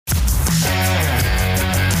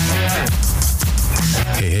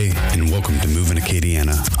and welcome to Moving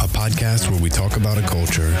Acadiana, a podcast where we talk about a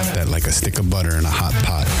culture that, like a stick of butter in a hot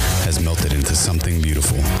pot, has melted into something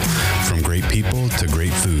beautiful. From great people to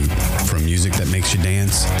great food, from music that makes you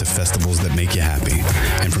dance to festivals that make you happy.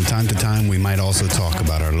 And from time to time, we might also talk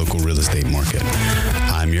about our local real estate market.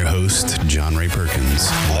 I'm your host, John Ray Perkins.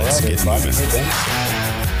 Let's get moving.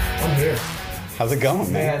 I'm here. How's it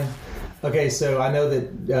going, man? Okay, so I know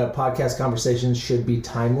that podcast conversations should be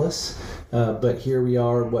timeless, but here we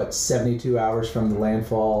are, 72 hours from the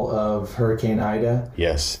landfall of Hurricane Ida?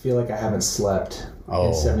 Yes. I feel like I haven't slept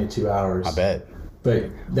in 72 hours. I bet.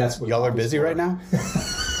 But that's what y'all are busy right now?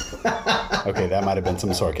 Okay, that might have been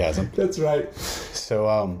some sarcasm. That's right.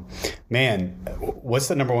 So, man, what's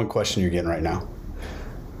the number one question you're getting right now?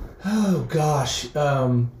 Oh, gosh.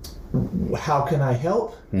 How can I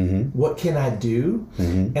help? Mm-hmm. What can I do?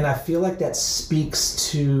 Mm-hmm. And I feel like that speaks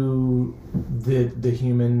to the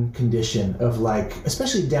human condition of, like,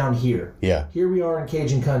 especially down here. Yeah. Here we are in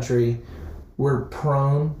Cajun country. We're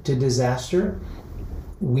prone to disaster.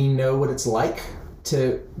 We know what it's like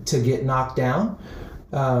to get knocked down.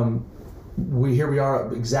 Here we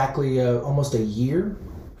are exactly almost a year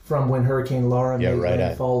from when Hurricane Laura made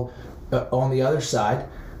landfall on the other side.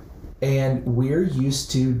 And we're used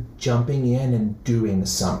to jumping in and doing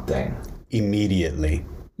something. Immediately.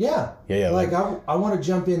 Yeah. Like I want to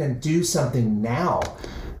jump in and do something now.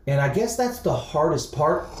 And I guess that's the hardest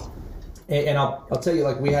part. And I'll tell you,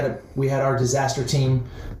 like, we had our disaster team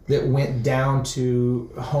that went down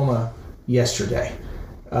to Houma yesterday.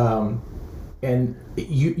 And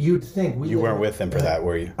you'd think you weren't with them for that,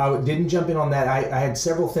 were you? I didn't jump in on that. I had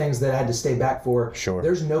several things that I had to stay back for. Sure.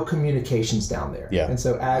 There's no communications down there. Yeah. And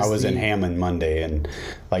so I was in Hammond Monday, and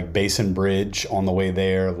like Basin Bridge on the way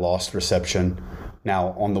there, lost reception. Now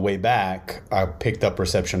on the way back, I picked up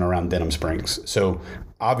reception around Denham Springs. So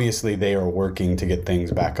obviously they are working to get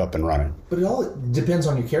things back up and running. But it all depends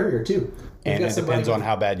on your carrier too. And it depends on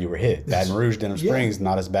how bad you were hit. Baton Rouge, Denham Springs,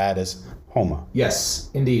 not as bad as Houma. Yes,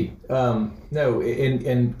 indeed. No,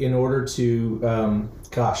 in order to,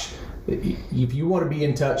 if you want to be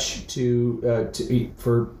in touch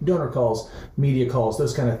for donor calls, media calls,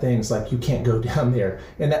 those kind of things, like, you can't go down there.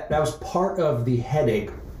 And that was part of the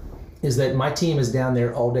headache, is that my team is down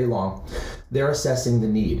there all day long. They're assessing the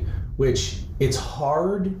need, which it's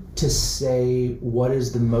hard to say what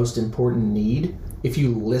is the most important need if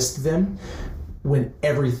you list them when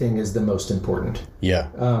everything is the most important. Yeah.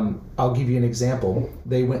 I'll give you an example.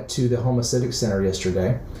 They went to the Houma Civic Center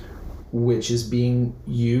yesterday, which is being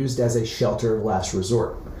used as a shelter of last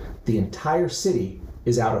resort. The entire city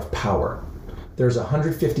is out of power. There's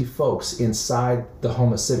 150 folks inside the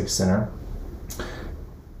Houma Civic Center.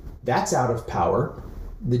 That's out of power.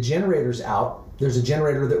 The generator's out. There's a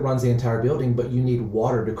generator that runs the entire building, but you need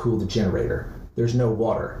water to cool the generator. There's no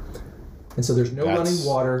water. And so there's no running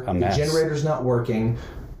water. The generator's not working.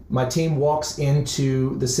 My team walks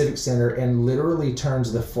into the Civic Center and literally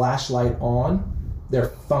turns the flashlight on their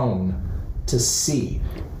phone to see,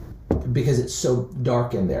 because it's so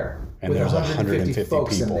dark in there. And there's 150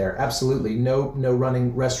 folks people in there. Absolutely. No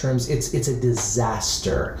running restrooms. It's a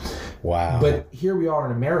disaster. Wow. But here we are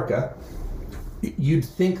in America. You'd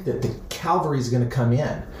think that the cavalry's going to come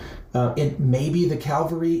in. And maybe the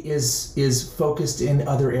cavalry is focused in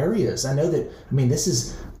other areas. I know that. I mean,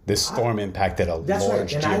 this storm impacted a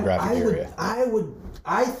large geographic area.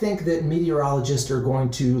 I think that meteorologists are going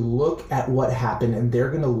to look at what happened, and they're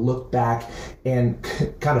going to look back and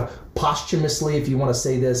kind of posthumously, if you want to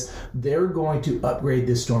say this, they're going to upgrade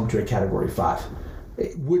this storm to a Category 5,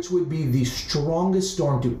 which would be the strongest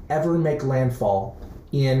storm to ever make landfall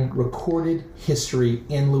in recorded history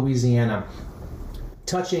in Louisiana.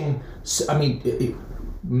 Coming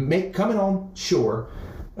on shore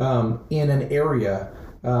in an area,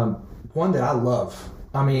 one that I love.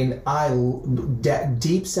 I mean,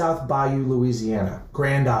 Deep South Bayou, Louisiana,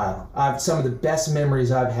 Grand Isle. Some of the best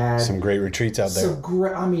memories I've had. Some great retreats out there.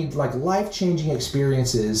 Life-changing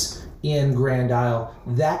experiences in Grand Isle.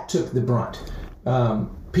 That took the brunt.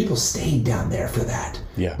 People stayed down there for that.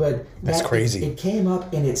 Yeah, but that's crazy. It came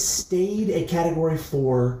up and it stayed a Category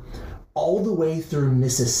 4 all the way through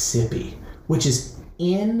Mississippi, which is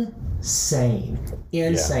insane.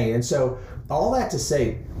 Yeah. And so all that to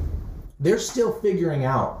say, they're still figuring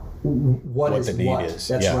out what is the need what. is.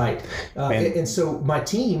 That's right. And so my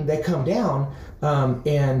team, they come down,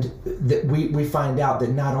 and we find out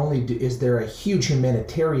that not only is there a huge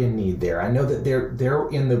humanitarian need there. I know that they're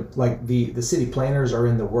in the city planners are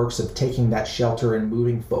in the works of taking that shelter and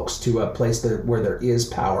moving folks to a place where there is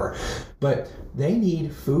power, but they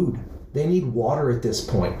need food. They need water at this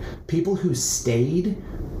point. People who stayed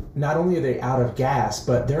not only are they out of gas,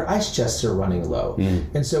 but their ice chests are running low.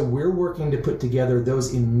 And so we're working to put together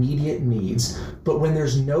those immediate needs. But when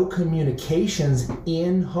there's no communications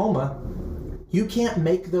in Houma, you can't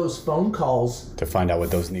make those phone calls to find out what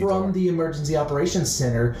those needs are from the Emergency Operations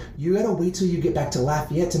Center. You got to wait till you get back to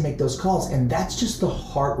Lafayette to make those calls. And that's just the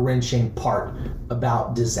heart-wrenching part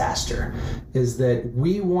about disaster, is that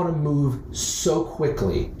we want to move so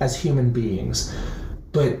quickly as human beings,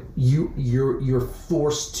 but you're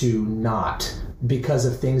forced to not, because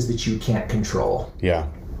of things that you can't control. Yeah.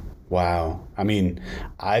 Wow. I mean,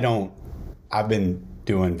 I've been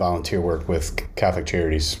doing volunteer work with Catholic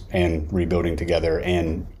Charities and Rebuilding Together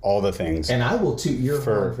and all the things. And I will toot your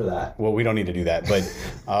horn for that. Well, we don't need to do that,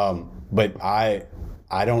 but I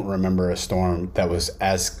don't remember a storm that was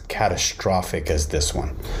as catastrophic as this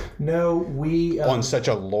one. No, we on such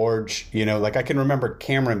a large, like I can remember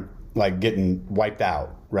Cameron like getting wiped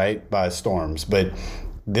out, right, by storms, but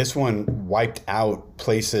this one wiped out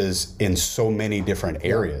places in so many different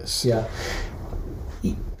areas. Yeah.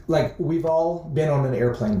 Like, we've all been on an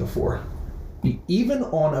airplane before. Even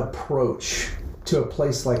on approach to a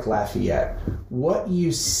place like Lafayette, what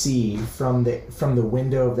you see from the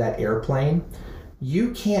window of that airplane,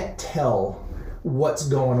 you can't tell what's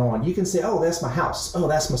going on. You can say, oh, that's my house. Oh,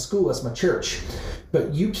 that's my school. That's my church.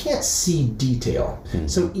 But you can't see detail. Mm-hmm.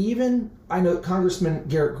 So even, I know Congressman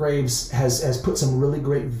Garrett Graves has put some really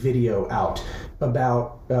great video out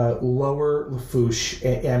about Lower Lafourche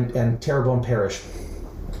and Terrebonne Parish.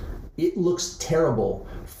 It looks terrible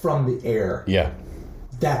from the air. Yeah.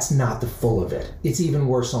 That's not the full of it. It's even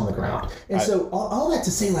worse on the ground. And so all that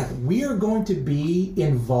to say, like, we are going to be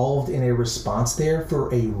involved in a response there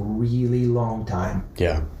for a really long time.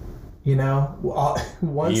 Yeah.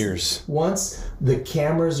 Years. Once the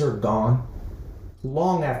cameras are gone,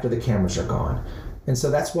 long after the cameras are gone. And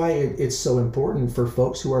so that's why it's so important for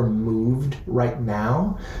folks who are moved right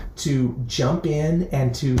now to jump in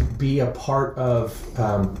and to be a part of,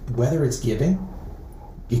 whether it's giving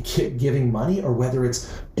money, or whether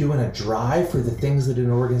it's doing a drive for the things that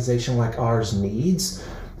an organization like ours needs.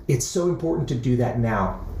 It's so important to do that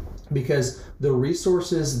now, because the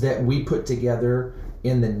resources that we put together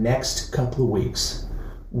in the next couple of weeks,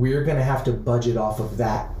 we're going to have to budget off of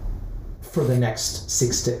that for the next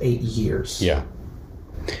 6 to 8 years. Yeah.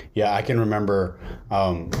 Yeah, I can remember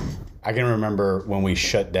when we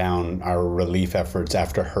shut down our relief efforts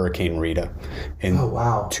after Hurricane Rita in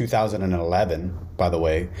 2011, by the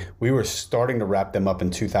way. We were starting to wrap them up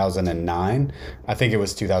in 2009. I think it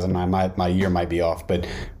was 2009. My year might be off, but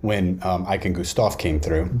when Ike and Gustav came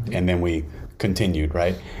through, mm-hmm. and then we continued,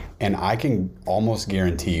 right? And I can almost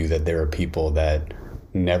guarantee you that there are people that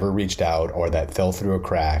never reached out, or that fell through a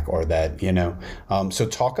crack, or that, so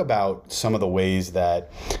talk about some of the ways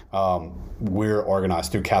that we're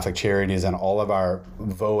organized through Catholic Charities and all of our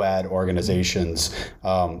VOAD organizations.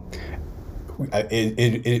 For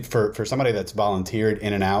somebody that's volunteered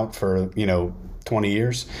in and out for 20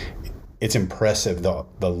 years, it's impressive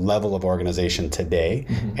the level of organization today,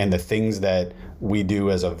 mm-hmm. and the things that we do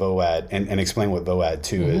as a VOAD, and explain what VOAD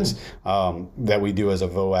too mm-hmm. is, that we do as a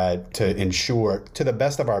VOAD to ensure, to the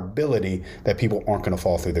best of our ability, that people aren't going to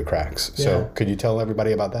fall through the cracks. Yeah. So could you tell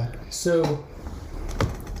everybody about that? So,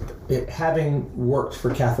 having worked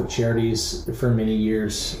for Catholic Charities for many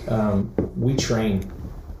years, we train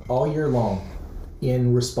all year long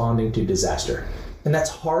in responding to disaster. And that's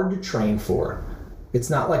hard to train for. It's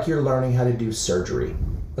not like you're learning how to do surgery.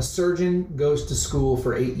 A surgeon goes to school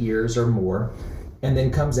for 8 years or more, and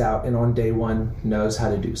then comes out and on day one knows how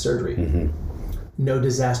to do surgery. Mm-hmm. No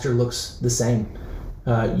disaster looks the same.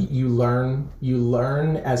 You learn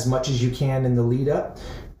as much as you can in the lead up,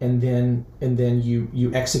 and then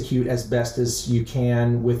you execute as best as you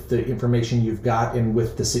can with the information you've got and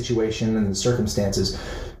with the situation and the circumstances.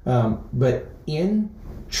 But in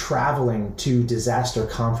traveling to disaster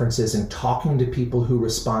conferences and talking to people who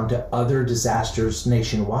respond to other disasters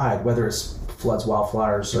nationwide, whether it's floods,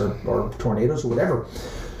 wildfires, or tornadoes, or whatever,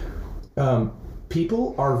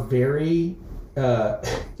 people are very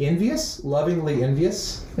envious, lovingly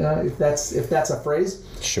envious, if that's a phrase,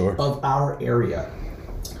 sure, of our area.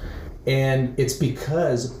 And it's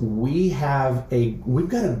because we've got a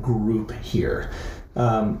group here.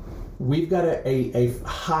 We've got a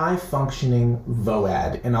high-functioning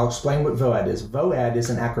VOAD, and I'll explain what VOAD is. VOAD is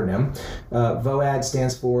an acronym. VOAD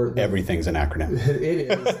stands for... Everything's an acronym. It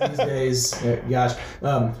is these days. Gosh.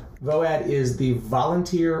 VOAD is the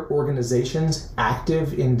Volunteer Organizations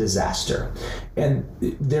Active in Disaster. And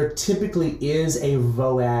there typically is a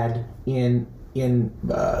VOAD in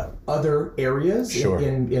other areas, sure.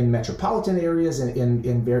 in metropolitan areas, and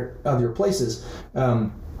in other places.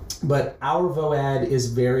 But our VOAD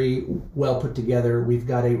is very well put together. We've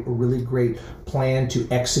got a really great plan to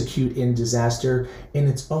execute in disaster, and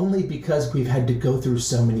it's only because we've had to go through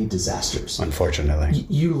so many disasters. Unfortunately.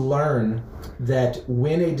 You learn that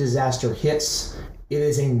when a disaster hits, it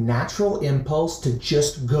is a natural impulse to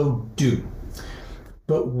just go do.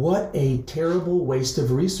 But what a terrible waste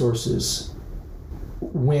of resources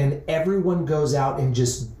when everyone goes out and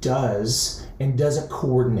just does and doesn't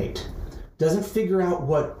coordinate, doesn't figure out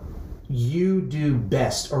what you do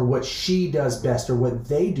best or what she does best or what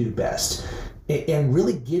they do best, and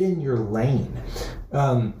really get in your lane.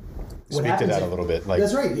 Speak to that a little bit. Like,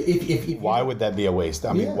 that's right. If why would that be a waste?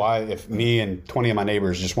 I mean, why, if me and 20 of my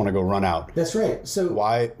neighbors just want to go run out? That's right. So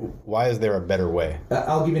why is there a better way?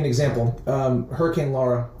 I'll give you an example. Hurricane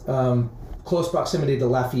Laura, close proximity to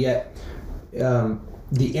Lafayette.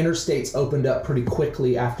 The interstates opened up pretty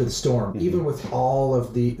quickly after the storm, even with all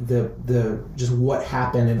of the just what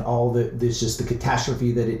happened and all the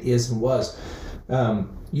catastrophe that it is and was.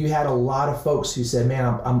 You had a lot of folks who said,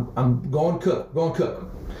 "Man, I'm going cook.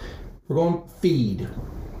 We're going feed,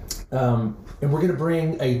 and we're going to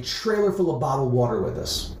bring a trailer full of bottled water with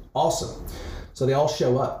us." Awesome. So they all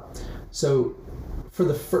show up. So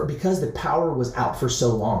because the power was out for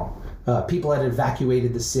so long. People had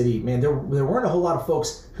evacuated the city. Man, there weren't a whole lot of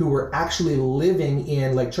folks who were actually living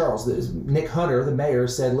in Lake Charles. Nick Hunter, the mayor,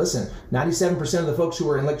 said, listen, 97% of the folks who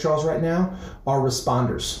are in Lake Charles right now are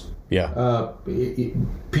responders. Yeah.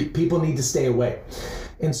 People need to stay away.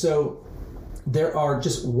 And so there are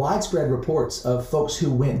just widespread reports of folks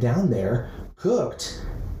who went down there, cooked,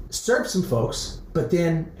 served some folks, but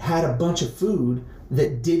then had a bunch of food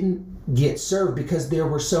that didn't get served because there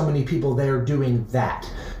were so many people there doing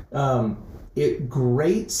that.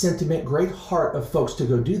 Great sentiment, great heart of folks to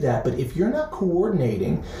go do that. But if you're not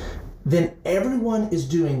coordinating, then everyone is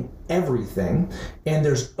doing everything, and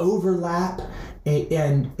there's overlap,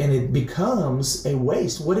 and it becomes a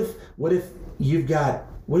waste. What if you've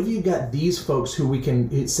got these folks who we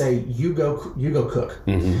can say, you go cook.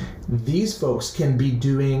 Mm-hmm. These folks can be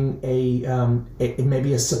doing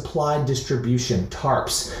maybe a supply distribution,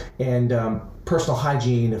 tarps, and personal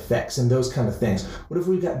hygiene effects and those kind of things. What if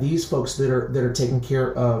we've got these folks that are taking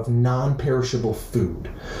care of non-perishable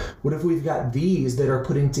food? What if we've got these that are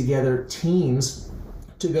putting together teams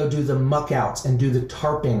to go do the muck outs and do the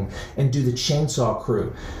tarping and do the chainsaw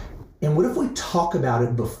crew? And what if we talk about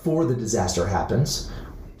it before the disaster happens,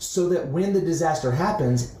 so that when the disaster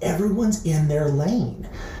happens, everyone's in their lane?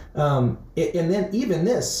 And then even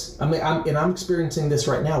this, I'm experiencing this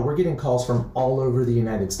right now. We're getting calls from all over the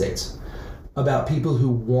United States about people who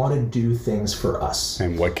want to do things for us.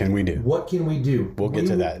 And what can we do? What can we do? We'll get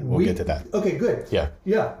to that. We'll get to that. Okay, good.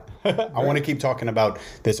 Yeah. I want to keep talking about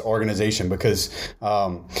this organization because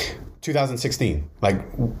 2016, like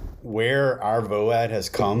where our VOAD has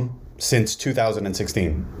come since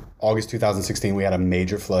 2016. August 2016, we had a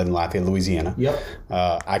major flood in Lafayette, Louisiana. Yep.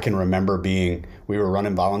 I can remember we were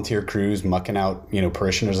running volunteer crews, mucking out,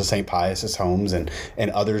 parishioners of St. Pius's homes and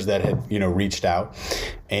others that had, reached out.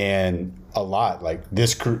 And a lot, like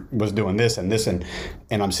this crew was doing this, and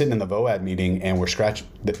I'm sitting in the VOAD meeting and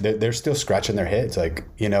they're still scratching their heads, like,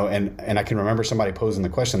 and I can remember somebody posing the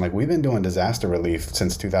question, like, we've been doing disaster relief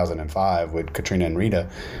since 2005 with Katrina and Rita.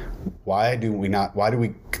 Why do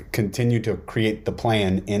we continue to create the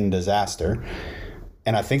plan in disaster?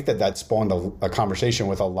 And I think that spawned a conversation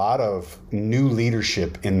with a lot of new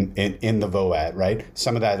leadership in the VOAD, right?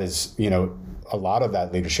 Some of that is, a lot of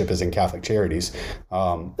that leadership is in Catholic Charities.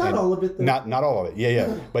 Not all of it, though. Not all of it.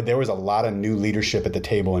 Yeah. But there was a lot of new leadership at the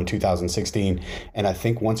table in 2016. And I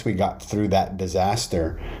think once we got through that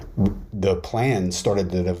disaster, the plan started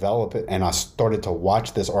to develop it. And I started to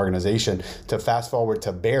watch this organization, to fast forward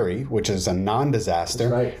to Barry, which is a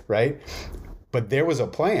non-disaster, right? But there was a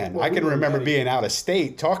plan. Well, I can remember being out of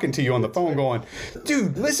state, talking to you on the phone, going,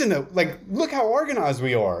 dude, listen, look how organized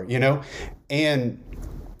we are, And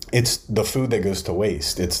it's the food that goes to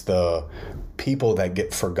waste. It's the people that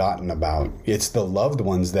get forgotten about. It's the loved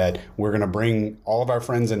ones that we're going to bring all of our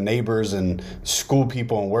friends and neighbors and school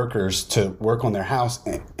people and workers to work on their house,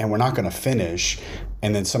 and we're not going to finish.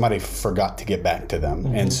 And then somebody forgot to get back to them.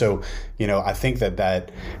 Mm-hmm. And so, I think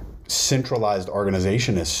that centralized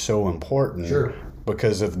organization is so important. Sure.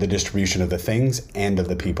 Because of the distribution of the things and of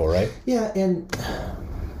the people, right? Yeah, and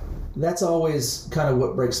that's always kind of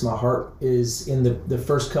what breaks my heart, is in the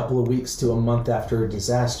first couple of weeks to a month after a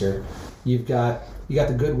disaster, you got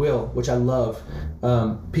the goodwill, which I love.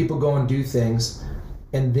 People go and do things,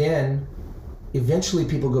 and then eventually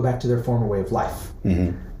people go back to their former way of life.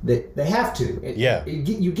 Mm-hmm. They have to. Yeah.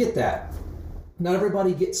 You get that. not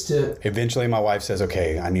everybody gets to. Eventually, my wife says,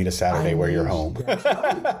 "Okay, I need a Saturday where you're home." That's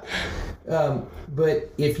right.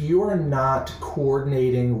 But if you're not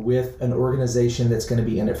coordinating with an organization that's going to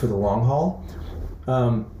be in it for the long haul,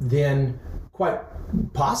 then quite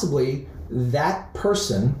possibly that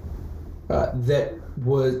person that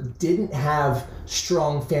didn't have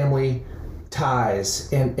strong family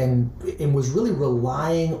ties and was really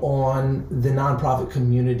relying on the nonprofit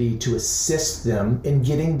community to assist them in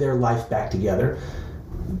getting their life back together.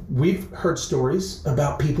 We've heard stories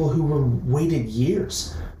about people who were waited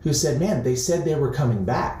years, who said, man, they said they were coming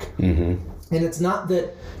back. Mm-hmm. And it's not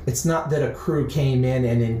that a crew came in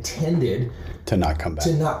and intended to not come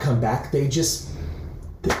back. They just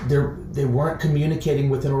they weren't communicating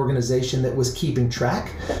with an organization that was keeping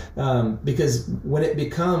track, because when it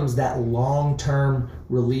becomes that long-term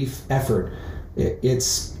relief effort,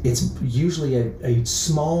 it's usually a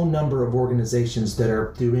small number of organizations that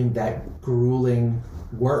are doing that grueling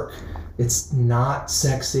work. It's not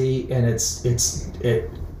sexy, and it's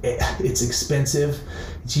expensive.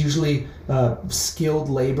 It's usually skilled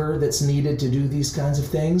labor that's needed to do these kinds of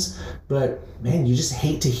things. But man, you just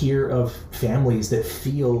hate to hear of families that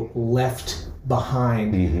feel left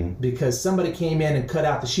behind because somebody came in and cut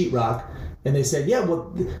out the sheetrock, and they said, yeah,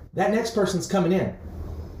 well, that next person's coming in,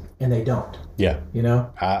 and they don't. Yeah. You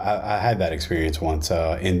know? I had that experience once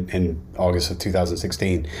in August of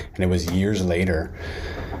 2016, and it was years later.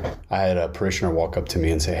 I had a parishioner walk up to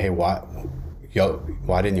me and say, hey, why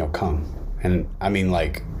didn't y'all come? And I mean,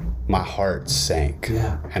 like, my heart sank.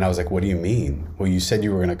 Yeah. And I was like, what do you mean? Well, you said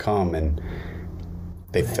you were going to come, and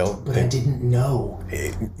I didn't know.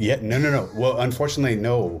 Yeah, no. Well, unfortunately,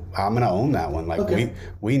 no. I'm going to own that one. Like, okay.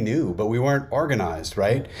 we knew, but we weren't organized,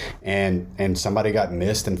 right? And somebody got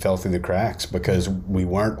missed and fell through the cracks because we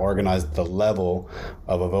weren't organized at the level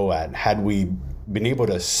of a VOAD. Had we been able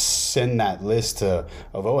to send that list to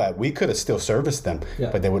a VOAD, we could have still serviced them,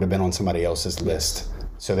 but they would have been on somebody else's list.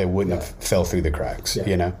 So they wouldn't have fell through the cracks,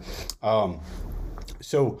 you know?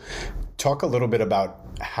 So talk a little bit about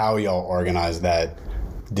how y'all organize that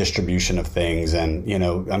distribution of things, and, you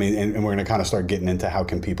know, I mean, and we're going to kind of start getting into how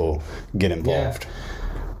can people get involved. Yeah.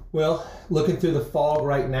 Well, looking through the fog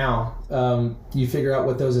right now, you figure out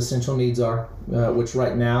what those essential needs are, which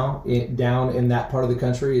right now, down in that part of the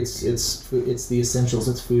country, it's the essentials.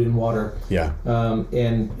 It's food and water,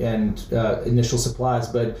 and initial supplies.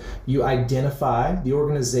 But the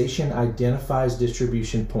organization identifies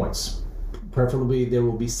distribution points. Preferably, there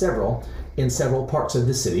will be several in several parts of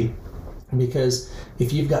the city, because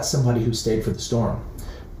if you've got somebody who stayed for the storm,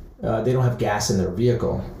 they don't have gas in their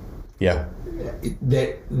vehicle. Yeah.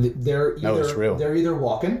 They're either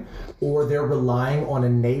walking, or they're relying on a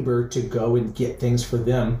neighbor to go and get things for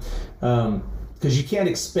them, because you can't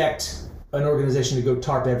expect an organization to go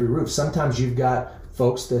tarp every roof. Sometimes you've got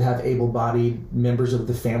folks that have able-bodied members of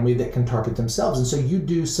the family that can tarp it themselves, and so you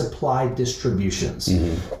do supply distributions.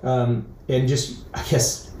 And just, I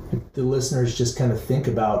guess, the listeners just kind of think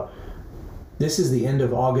about, this is the end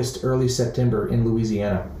of August, early September in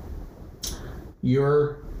Louisiana.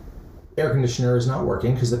 Your air conditioner is not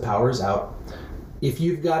working because the power is out. If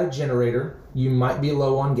you've got a generator, you might be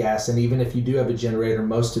low on gas, and even if you do have a generator,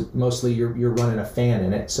 mostly you're running a fan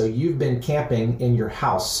in it. So you've been camping in your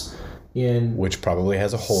house, which probably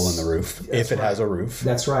has a hole in the roof, if it has a roof.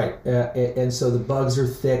 That's right, and so the bugs are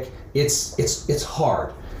thick. It's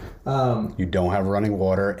hard. You don't have running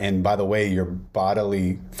water, and by the way, your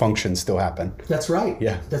bodily functions still happen. That's right.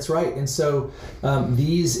 Yeah, that's right. And so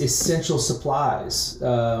these essential supplies,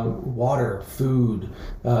 water, food,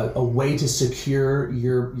 a way to secure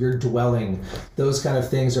your dwelling, those kind of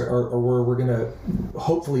things are where we're going to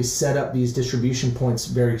hopefully set up these distribution points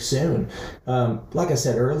very soon. Like I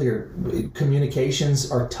said earlier,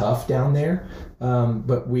 communications are tough down there.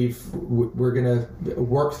 But we're going to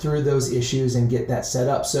work through those issues and get that set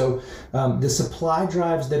up. So the supply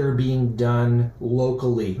drives that are being done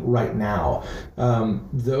locally right now,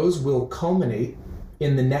 those will culminate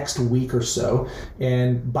in the next week or so.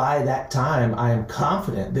 And by that time, I am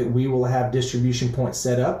confident that we will have distribution points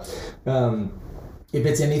set up. If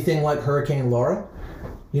it's anything like Hurricane Laura,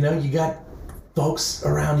 you know, you got folks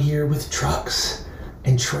around here with trucks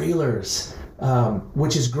and trailers,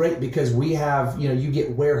 which is great because we have, you know, you get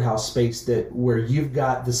warehouse space where you've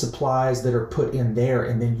got the supplies that are put in there,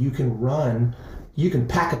 and then you can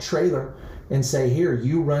pack a trailer and say, here,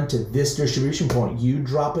 you run to this distribution point, you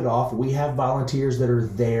drop it off. We have volunteers that are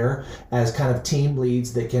there as kind of team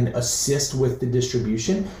leads that can assist with the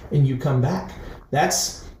distribution, and you come back. That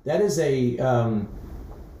is a,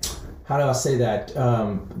 how do I say that?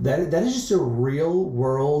 That is just a real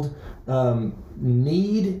world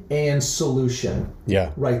Need and solution.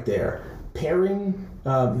 Yeah. Right there. Pairing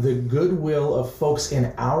the goodwill of folks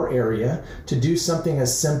in our area to do something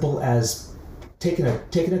as simple as taking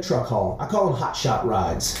a truck haul. I call them hot shot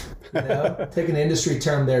rides. You know, take an industry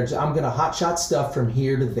term there. I'm going to hot shot stuff from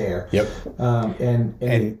here to there. Yep.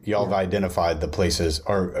 And y'all have identified the places,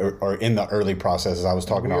 or in the early processes. I was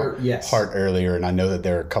talking about Hart earlier, and I know that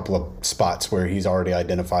there are a couple of spots where he's already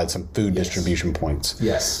identified some food distribution points.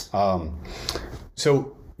 Yes.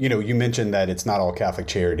 So, you know, you mentioned that it's not all Catholic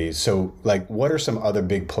Charities. So, like, what are some other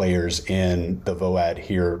big players in the VOAD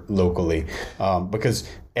here locally? Because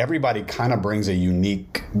everybody kind of brings a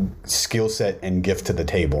unique skill set and gift to the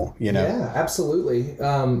table, you know? Yeah, absolutely.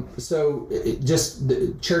 Just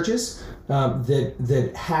the churches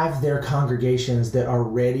that have their congregations that are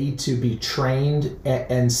ready to be trained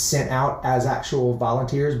and sent out as actual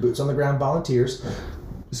volunteers, boots on the ground volunteers.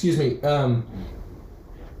 Excuse me.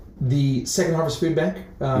 The Second Harvest Food Bank,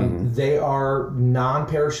 they are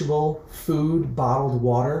non-perishable food, bottled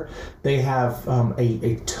water. They have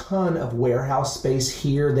a ton of warehouse space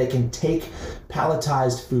here. They can take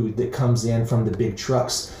palletized food that comes in from the big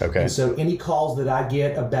trucks. Okay. And so any calls that I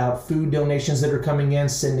get about food donations that are coming in,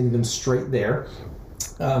 sending them straight there.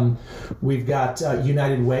 We've got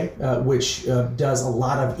United Way, which does a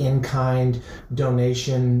lot of in-kind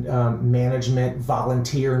donation management,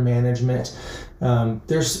 volunteer management.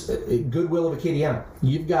 There's Goodwill of Acadiana.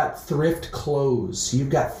 You've got thrift clothes. You've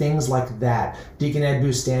got things like that. Deacon Ed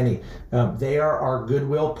Bustani. They are our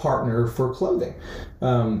Goodwill partner for clothing.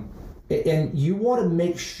 And you want to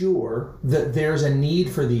make sure that there's a need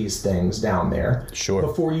for these things down there. Sure.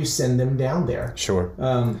 Before you send them down there. Sure.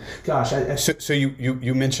 So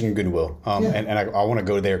you mentioned Goodwill, and I want to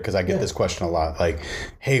go there because I get this question a lot. Like,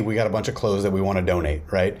 hey, we got a bunch of clothes that we want to donate,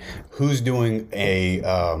 right? Who's doing a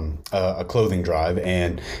clothing drive?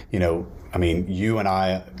 And you know, I mean, you and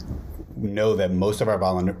I know that most of our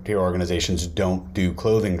volunteer organizations don't do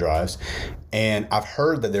clothing drives. And I've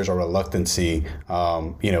heard that there's a reluctancy,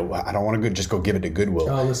 you know, I don't want to just go give it to Goodwill.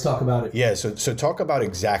 Oh, let's talk about it. Yeah, so talk about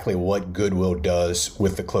exactly what Goodwill does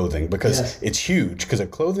with the clothing, because it's huge. Because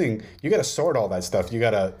of clothing, you got to sort all that stuff. You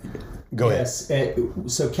got to go ahead.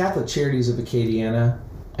 So Catholic Charities of Acadiana,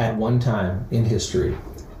 at one time in history,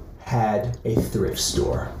 had a thrift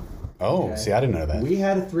store. Oh, see, I didn't know that. We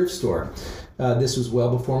had a thrift store. This was well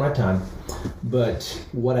before my time. But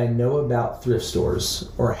what I know about thrift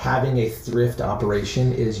stores or having a thrift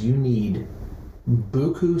operation is you need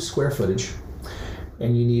buku square footage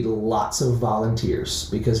and you need lots of volunteers,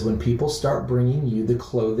 because when people start bringing you the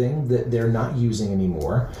clothing that they're not using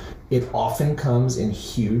anymore, it often comes in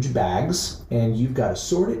huge bags and you've got to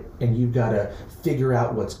sort it and you've got to figure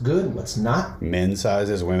out what's good, what's not. Men's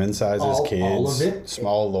sizes, women's sizes, kids. All of it.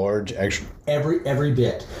 Small, large, extra. Every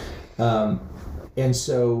bit. And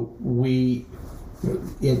so moving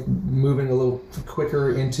a little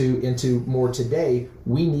quicker into more today,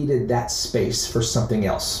 we needed that space for something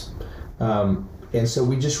else. And so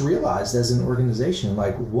we just realized as an organization,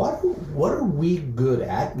 like, what are we good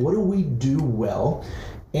at? What do we do well?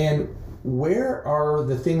 And where are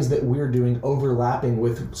the things that we're doing overlapping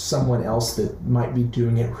with someone else that might be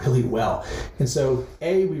doing it really well? And so,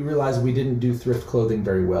 A, we realized we didn't do thrift clothing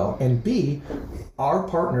very well. And B, our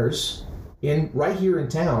partners right here in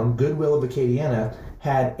town, Goodwill of Acadiana,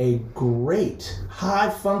 had a great,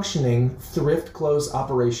 high-functioning thrift clothes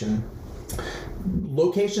operation.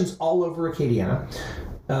 Locations all over Acadiana.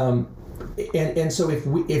 And so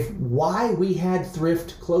if why we had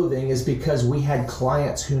thrift clothing is because we had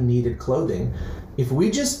clients who needed clothing. If we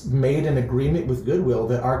just made an agreement with Goodwill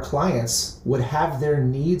that our clients would have their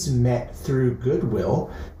needs met through Goodwill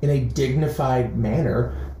in a dignified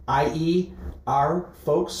manner, i.e. our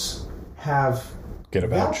folks have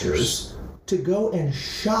vouchers to go and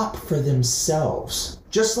shop for themselves,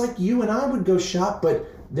 just like you and I would go shop, but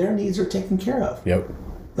their needs are taken care of. Yep.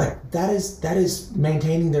 Like that is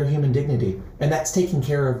maintaining their human dignity, and that's taking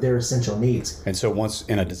care of their essential needs. And so once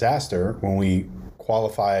in a disaster, when we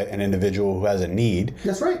qualify an individual who has a need,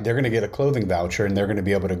 that's right, they're going to get a clothing voucher and they're going to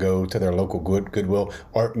be able to go to their local Goodwill,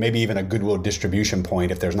 or maybe even a Goodwill distribution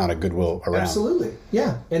point if there's not a Goodwill around. Absolutely.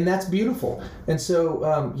 Yeah. And that's beautiful. And so,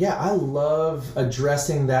 I love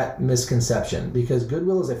addressing that misconception, because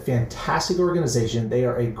Goodwill is a fantastic organization. They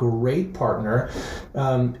are a great partner.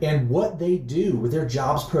 And what they do with their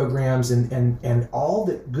jobs programs and all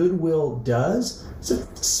that Goodwill does, it's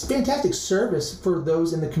a fantastic service for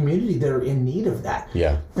those in the community that are in need of that.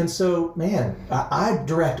 Yeah. And so, man, I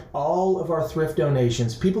direct all of our thrift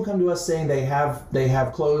donations. People come to us saying they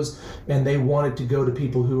have clothes and they want it to go to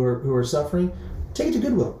people who are suffering. Take it to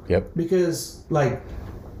Goodwill. Yep. Because, like,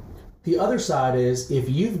 The other side is if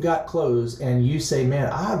you've got clothes and you say, man,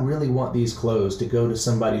 I really want these clothes to go to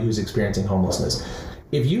somebody who's experiencing homelessness.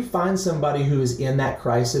 If you find somebody who is in that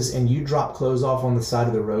crisis and you drop clothes off on the side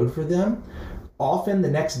of the road for them, often the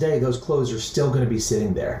next day those clothes are still going to be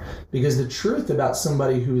sitting there. Because the truth about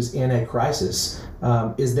somebody who's in a crisis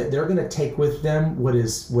is that they're going to take with them what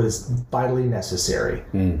is vitally necessary.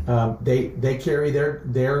 They carry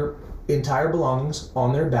their entire belongings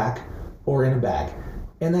on their back or in a bag,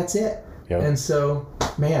 and that's it. Yep. And so,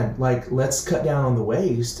 man, like, let's cut down on the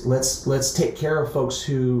waste. Let's take care of folks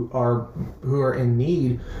who are in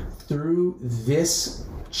need through this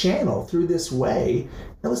channel, through this way.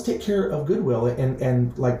 Now let's take care of Goodwill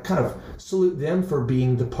and like kind of salute them for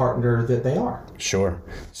being the partner that they are. Sure.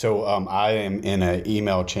 So I am in an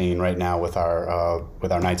email chain right now with our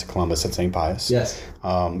Knights of Columbus at St. Pius. Yes.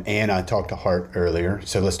 And I talked to Hart earlier.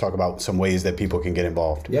 So let's talk about some ways that people can get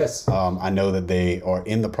involved. Yes. I know that they are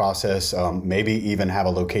in the process, maybe even have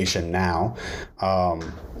a location now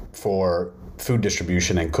for food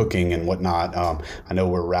distribution and cooking and whatnot. I know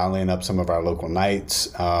we're rallying up some of our local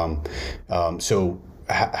Knights. So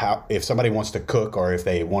how, if somebody wants to cook or if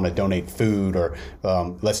they want to donate food, or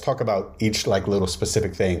let's talk about each like little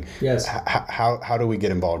specific thing. Yes. How do we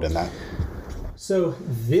get involved in that? So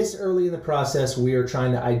this early in the process, we are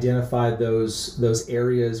trying to identify those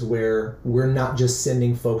areas where we're not just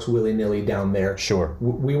sending folks willy-nilly down there. Sure.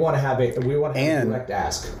 We want to have a direct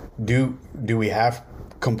ask. Do we have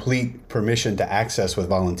complete permission to access with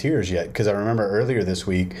volunteers yet? Because I remember earlier this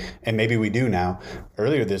week, and maybe we do now,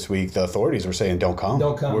 earlier this week, the authorities were saying, don't come.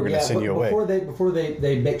 We're going to send you away. Before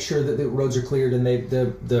they make sure that the roads are cleared and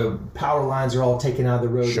the power lines are all taken out of the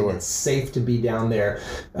road, sure, and it's safe to be down there.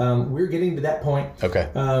 We're getting to that point. Okay.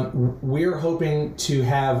 We're hoping to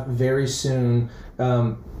have very soon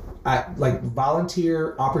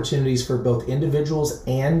volunteer opportunities for both individuals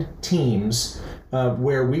and teams,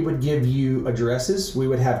 where we would give you addresses. We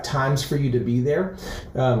would have times for you to be there.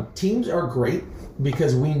 Teams are great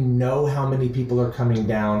because we know how many people are coming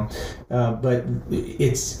down, but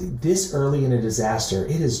it's this early in a disaster.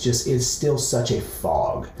 It's still such a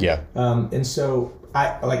fog. Yeah. And so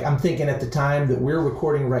I'm thinking at the time that we're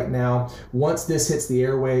recording right now, once this hits the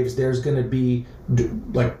airwaves, there's going to be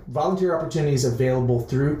volunteer opportunities available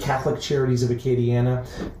through Catholic Charities of Acadiana.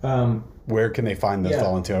 Where can they find those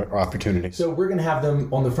volunteer opportunities? So we're going to have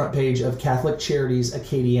them on the front page of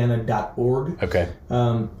CatholicCharitiesAcadiana.org. Okay.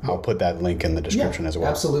 I'll put that link in the description as well.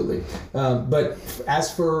 Absolutely. But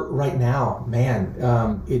as for right now, man,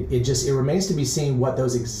 it remains to be seen what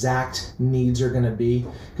those exact needs are going to be,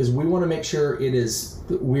 because we want to make sure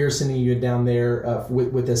we're sending you down there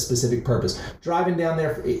with a specific purpose. Driving down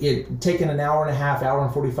there, taking an hour and a half, hour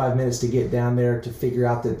and 45 minutes to get down there to figure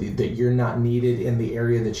out that you're not needed in the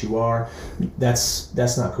area that you are. That's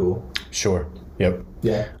not cool. Sure. Yep.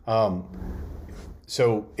 Yeah.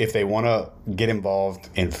 So if they want to get involved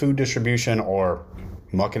in food distribution or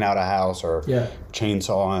mucking out a house or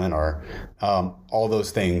chainsawing or all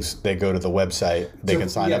those things, they go to the website. They can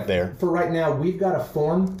sign up there. For right now, we've got a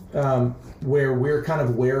form where we're kind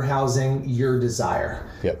of warehousing your desire.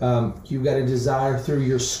 Yep. You've got a desire through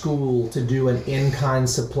your school to do an in-kind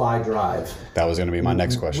supply drive. That was going to be my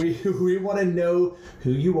next question. We want to know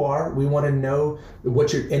who you are. We want to know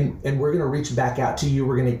what you're, and we're going to reach back out to you.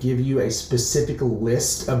 We're going to give you a specific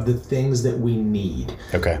list of the things that we need.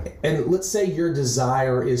 Okay. And let's say your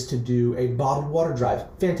desire is to do a bottled water drive.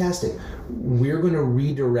 Fantastic. We're going to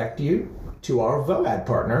redirect you to our VOAD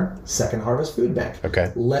partner, Second Harvest Food Bank.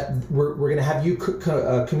 Okay. We're going to have you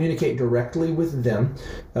communicate directly with them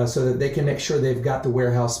so that they can make sure they've got the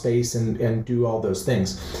warehouse space and do all those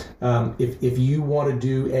things. If you want to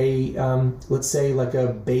do a, let's say like a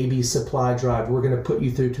baby supply drive, we're going to put you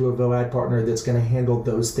through to a VOAD partner that's going to handle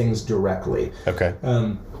those things directly. Okay.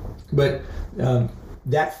 But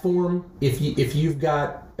that form, if you've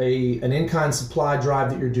got an in-kind supply drive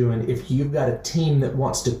that you're doing, if you've got a team that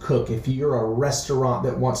wants to cook, if you're a restaurant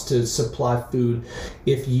that wants to supply food,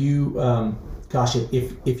 if you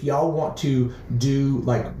if y'all want to do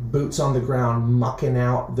like boots on the ground, mucking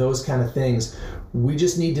out, those kind of things, we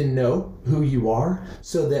just need to know who you are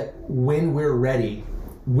so that when we're ready,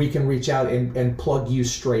 we can reach out and plug you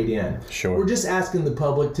straight in. Sure. We're just asking the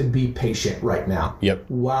public to be patient right now. Yep.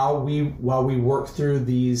 While we work through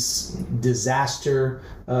these disaster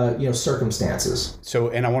circumstances. So,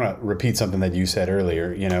 and I want to repeat something that you said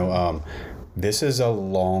earlier. This is a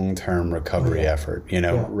long-term recovery effort.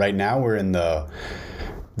 Right now we're in the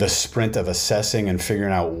sprint of assessing and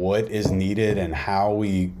figuring out what is needed and how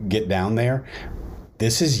we get down there.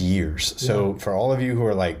 This is years. So for all of you who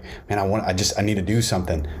are like, man, I need to do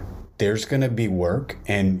something. there's going to be work,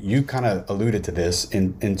 and you kind of alluded to this,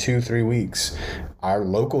 in 2-3 weeks, our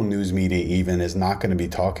local news media even is not going to be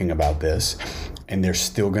talking about this, and there's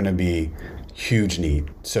still going to be huge need.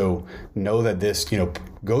 So know that this,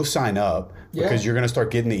 go sign up, because you're going to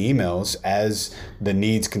start getting the emails as the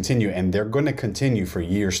needs continue, and they're going to continue for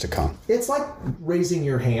years to come. It's like raising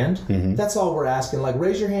your hand. Mm-hmm. That's all we're asking. Like,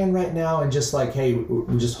 raise your hand right now and just like, hey,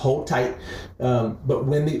 just hold tight. But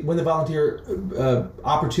when the volunteer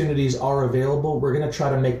opportunities are available, we're going to try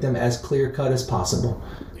to make them as clear cut as possible.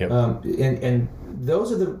 Yep. And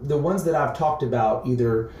those are the ones that I've talked about,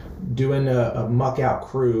 either doing a muck out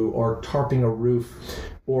crew or tarping a roof,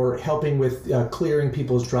 or helping with clearing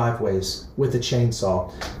people's driveways with a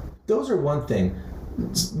chainsaw. Those are one thing.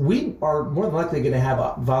 We are more than likely going to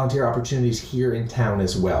have volunteer opportunities here in town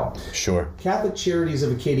as well. Sure. Catholic Charities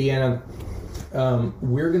of Acadiana,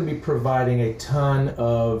 we're going to be providing a ton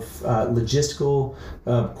of logistical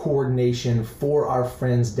coordination for our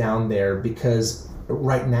friends down there, because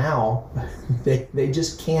right now they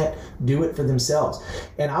just can't do it for themselves.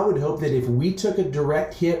 And I would hope that if we took a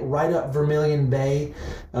direct hit right up Vermilion Bay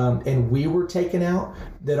and we were taken out,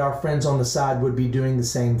 that our friends on the side would be doing the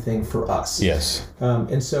same thing for us. Yes.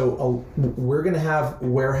 And so we're going to have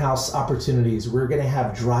warehouse opportunities. We're going to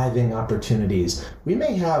have driving opportunities. We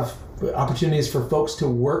may have opportunities for folks to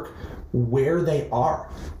work where they are,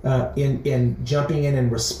 in jumping in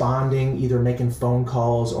and responding, either making phone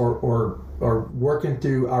calls or working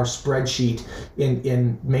through our spreadsheet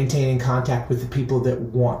in maintaining contact with the people that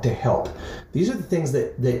want to help. These are the things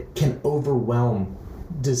that can overwhelm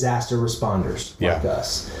disaster responders like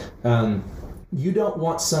us. You don't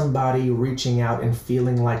want somebody reaching out and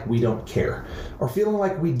feeling like we don't care, or feeling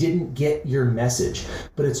like we didn't get your message.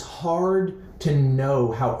 But it's hard to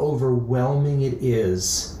know how overwhelming it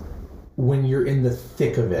is when you're in the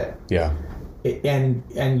thick of it. Yeah.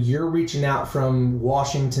 And you're reaching out from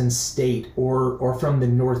Washington State or from the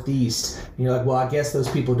Northeast, and you're like, well, I guess those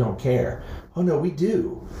people don't care. Oh no, we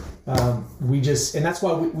do. And that's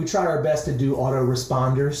why we try our best to do auto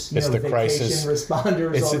responders. It's the crisis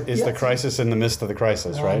responders. It's the crisis in the midst of the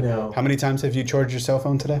crisis, right? No. How many times have you charged your cell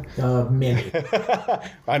phone today? Many.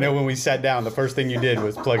 I know when we sat down, the first thing you did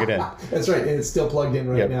was plug it in. That's right, and it's still plugged in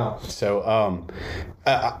right now. So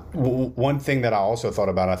one thing that I also thought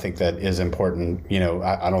about, I think that is important,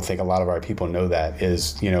 I don't think a lot of our people know that,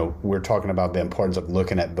 is, we're talking about the importance of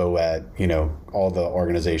looking at VOAD, all the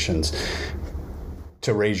organizations,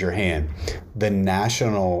 to raise your hand. The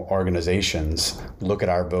national organizations look at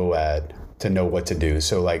our VOAD to know what to do.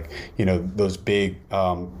 So like, those big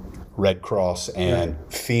Red Cross and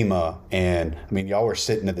FEMA, and I mean, y'all were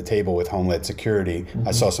sitting at the table with Homeland Security. Mm-hmm.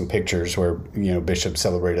 I saw some pictures where, Bishop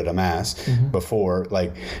celebrated a mass before.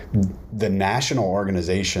 Like, the national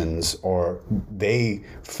organizations, they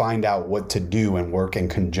find out what to do and work in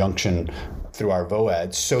conjunction through our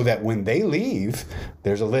VOAD, so that when they leave,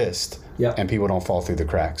 there's a list and people don't fall through the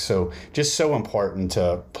cracks. So just so important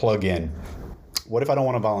to plug in. What if I don't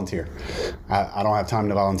want to volunteer? I don't have time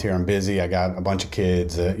to volunteer. I'm busy. I got a bunch of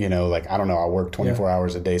kids. I don't know. I work 24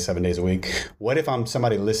 hours a day, 7 days a week. What if I'm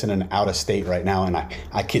somebody listening out of state right now and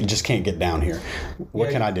I just can't get down here?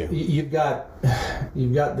 What can I do? You've got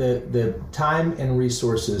the time and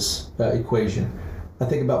resources equation. I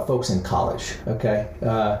think about folks in college. Okay.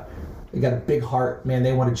 They got a big heart, man.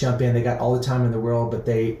 They want to jump in. They got all the time in the world, but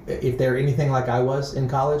if they're anything like I was in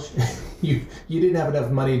college, you didn't have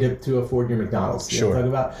enough money to afford your McDonald's. Sure. You know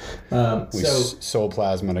what I'm talking about? We sold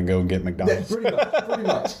plasma to go get McDonald's. Pretty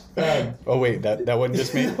much. Oh wait, that wasn't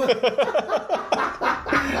just me.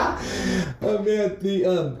 Oh man,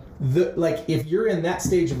 if you're in that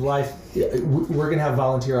stage of life, we're gonna have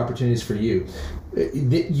volunteer opportunities for you.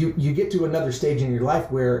 You get to another stage in your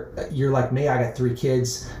life where you're like me. I got 3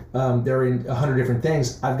 kids. They're in 100 different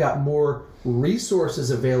things. I've got more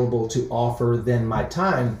resources available to offer than my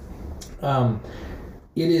time.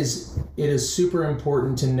 It is super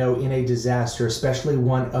important to know in a disaster, especially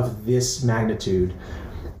one of this magnitude,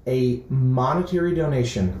 a monetary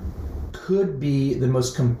donation could be the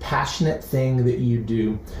most compassionate thing that you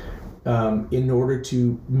do in order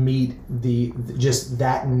to meet just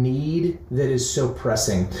that need that is so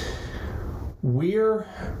pressing. We're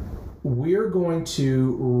going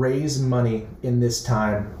to raise money in this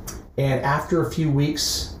time, and after a few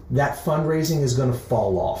weeks, that fundraising is going to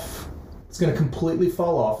fall off. It's going to completely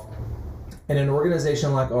fall off, and an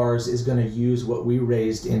organization like ours is going to use what we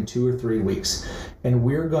raised in 2 or 3 weeks, and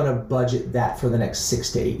we're going to budget that for the next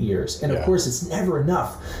 6 to 8 years. And of course, it's never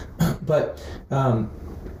enough, but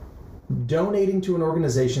donating to an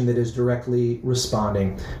organization that is directly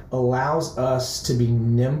responding allows us to be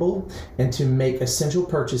nimble and to make essential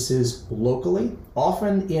purchases locally,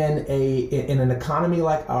 often in an economy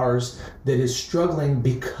like ours that is struggling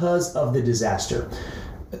because of the disaster.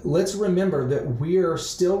 Let's remember that we are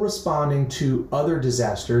still responding to other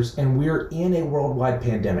disasters, and we're in a worldwide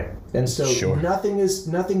pandemic. And so nothing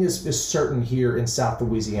is certain here in South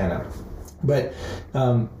Louisiana. But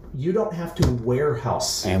you don't have to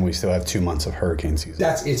warehouse. And we still have 2 months of hurricane season.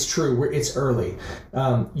 It's true. It's early.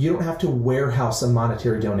 You don't have to warehouse a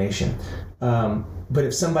monetary donation. But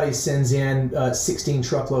if somebody sends in 16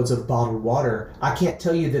 truckloads of bottled water, I can't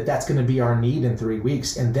tell you that that's going to be our need in 3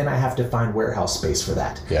 weeks, and then I have to find warehouse space for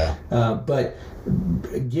that. Yeah. But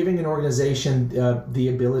giving an organization the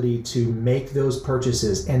ability to make those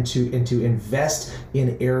purchases and to invest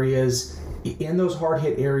in areas, in those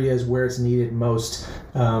hard-hit areas where it's needed most,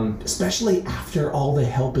 especially after all the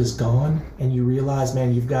help is gone and you realize,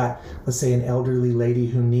 man, you've got, let's say, an elderly lady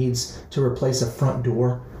who needs to replace a front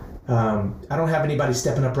door. I don't have anybody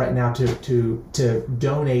stepping up right now to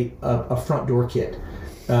donate a front door kit.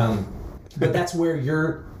 But that's where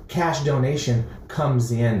your cash donation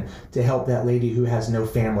comes in to help that lady who has no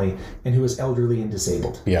family and who is elderly and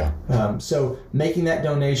disabled. Yeah. So making that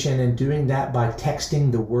donation and doing that by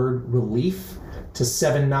texting the word relief to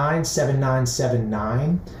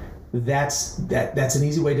 797979, that's an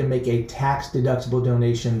easy way to make a tax deductible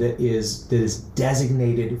donation that is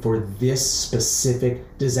designated for this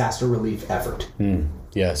specific disaster relief effort.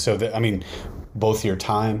 Yeah. So both your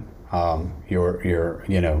time, your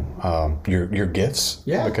gifts,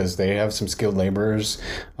 because they have some skilled laborers,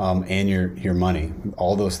 and your money.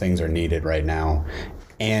 All those things are needed right now,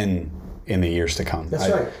 and in the years to come. That's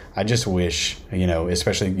right. I just wish,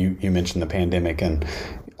 especially you mentioned the pandemic and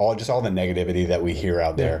all the negativity that we hear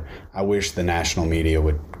out there. I wish the national media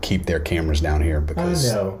would keep their cameras down here,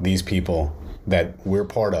 because these people that we're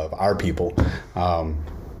part of, our people,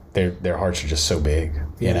 their hearts are just so big,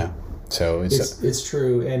 you know. So it's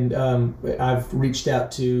true, and I've reached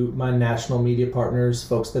out to my national media partners,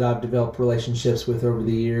 folks that I've developed relationships with over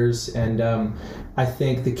the years, and I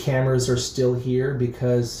think the cameras are still here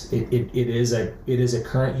because it is a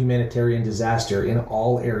current humanitarian disaster in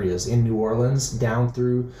all areas in New Orleans down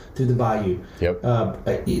through the bayou. Yep.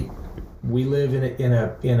 We live in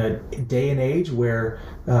a day and age where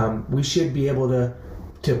we should be able to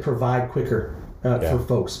provide quicker for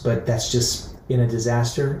folks, but that's just. In a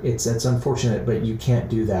disaster, it's unfortunate, but you can't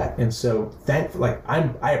do that. And so,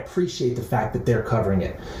 I appreciate the fact that they're covering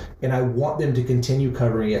it, and I want them to continue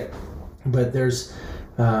covering it. But there's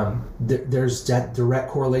that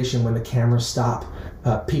direct correlation when the cameras stop.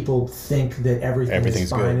 People think that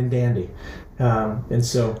everything's fine good and dandy, and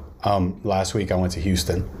so. Last week I went to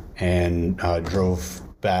Houston and drove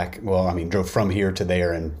back. Drove from here to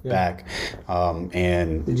there and back.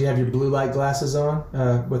 And did you have your blue light glasses on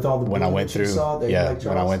with all the when I went through?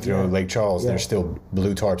 When I went through Lake Charles, there's still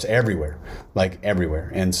blue tarps everywhere,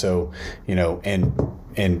 and so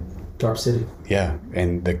and Tarp City. Yeah,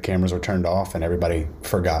 and the cameras were turned off, and everybody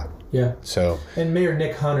forgot. Yeah. So. And Mayor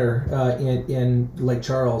Nick Hunter in Lake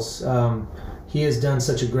Charles. He has done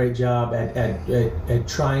such a great job at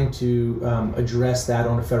trying to address that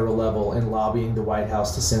on a federal level and lobbying the White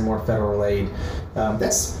House to send more federal aid.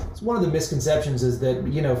 That's one of the misconceptions, is that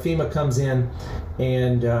FEMA comes in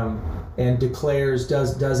and declares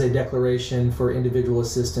does a declaration for individual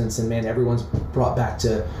assistance, and man, everyone's brought back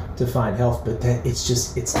to find health, but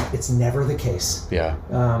it's never the case. Yeah.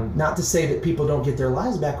 Not to say that people don't get their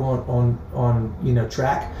lives back on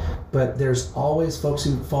track, but there's always folks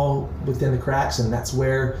who fall within the cracks, and that's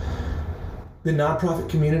where the nonprofit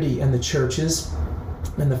community and the churches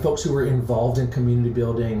and the folks who are involved in community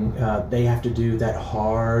building, they have to do that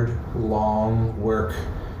hard, long work.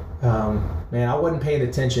 Man, I wasn't paying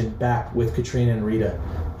attention back with Katrina and Rita.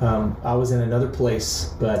 I was in another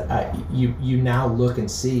place, but you now look and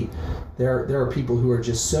see there are people who are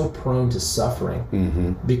just so prone to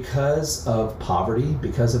suffering because of poverty,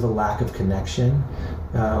 because of a lack of connection,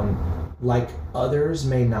 like others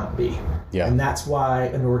may not be. Yeah. And that's why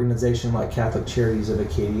an organization like Catholic Charities of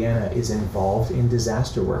Acadiana is involved in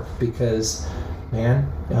disaster work, because, man,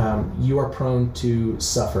 you are prone to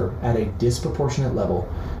suffer at a disproportionate level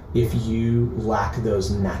if you lack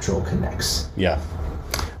those natural connects. Yeah.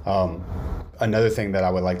 Another thing that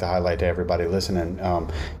I would like to highlight to everybody listening,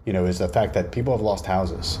 is the fact that people have lost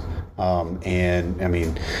houses. And I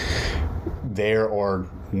mean, there are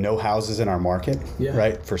no houses in our market,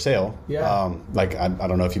 right, for sale. Yeah. Like, I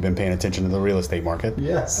don't know if you've been paying attention to the real estate market.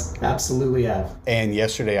 Yes, absolutely have. And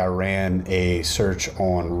yesterday I ran a search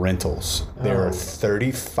on rentals. There are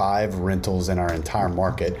 35 rentals in our entire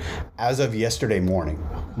market. As of yesterday morning,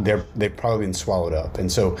 they've probably been swallowed up.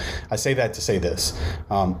 And so I say that to say this.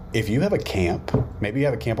 If you have a camp, maybe you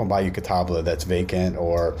have a camp on Bayou Catawba that's vacant,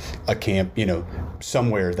 or a camp,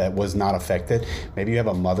 somewhere that was not affected. Maybe you have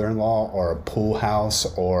a mother-in-law or a pool house,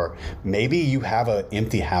 or maybe you have an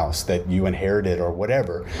empty house that you inherited or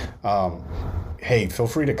whatever. Hey, feel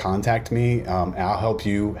free to contact me. I'll help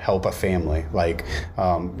you help a family,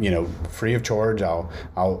 free of charge.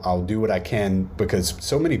 I'll do what I can, because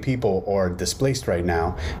so many people are displaced right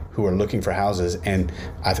now who are looking for houses. And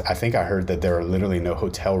I think I heard that there are literally no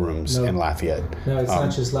hotel rooms in Lafayette. No, it's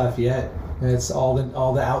not just Lafayette. It's all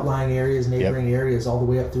the outlying areas, neighboring areas, all the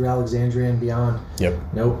way up through Alexandria and beyond. Yep.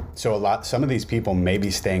 Nope. So some of these people may be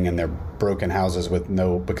staying in their broken houses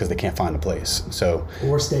because they can't find a place. So,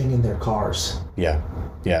 or staying in their cars. Yeah.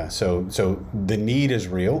 So the need is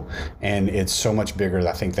real, and it's so much bigger,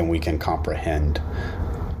 I think, than we can comprehend.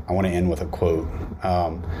 I want to end with a quote.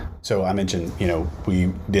 So I mentioned,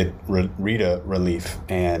 we did Rita relief,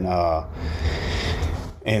 and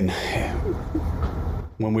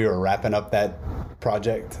when we were wrapping up that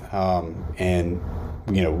project, and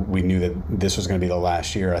we knew that this was going to be the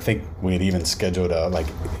last year, I think we had even scheduled a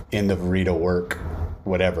end of Rita work,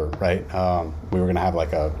 whatever, right? We were going to have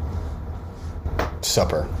a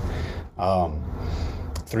supper.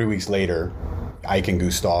 3 weeks later, Ike and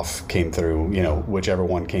Gustav came through, whichever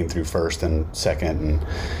one came through first and second.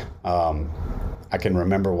 And I can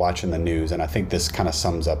remember watching the news, and I think this kind of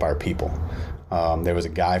sums up our people. There was a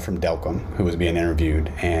guy from Delcom who was being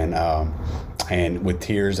interviewed, and with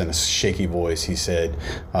tears and a shaky voice, he said,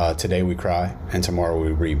 "Today we cry, and tomorrow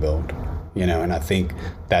we rebuild." And I think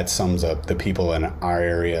that sums up the people in our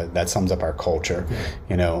area. That sums up our culture.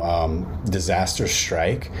 Disasters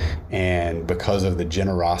strike, and because of the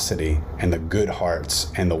generosity and the good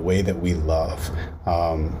hearts and the way that we love,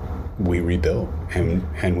 we rebuild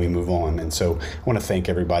and we move on. And so I want to thank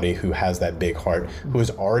everybody who has that big heart, who has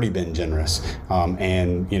already been generous,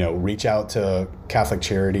 and reach out to Catholic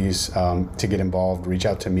Charities to get involved. Reach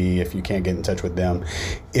out to me if you can't get in touch with them.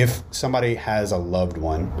 If somebody has a loved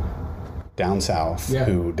one down south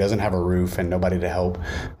who doesn't have a roof and nobody to help,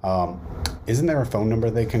 isn't there a phone number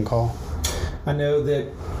they can call? I know that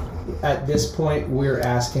at this point, we're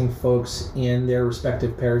asking folks in their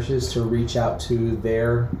respective parishes to reach out to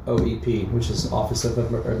their OEP, which is Office of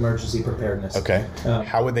Emergency Preparedness. Okay.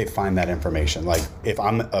 How would they find that information? Like, if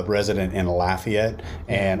I'm a resident in Lafayette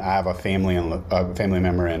and I have a family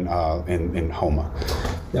member in Houma,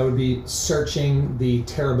 that would be searching the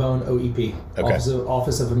Terrebonne OEP,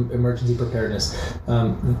 Office of Emergency Preparedness.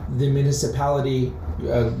 The municipality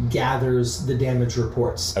gathers the damage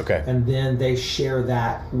reports, and then they share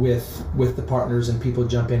that with the partners, and people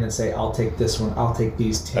jump in and say, "I'll take this one. I'll take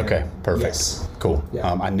these 10." Okay, perfect. Yes. Cool.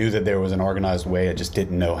 Yeah. I knew that there was an organized way. I just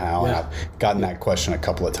didn't know how. And I've gotten that question a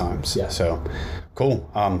couple of times. Yeah. So, cool.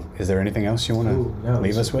 Is there anything else you want to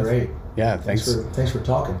leave us with? Great. Yeah. Thanks for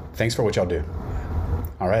talking. Thanks for what y'all do.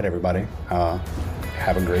 All right, everybody.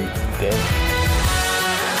 Have a great day.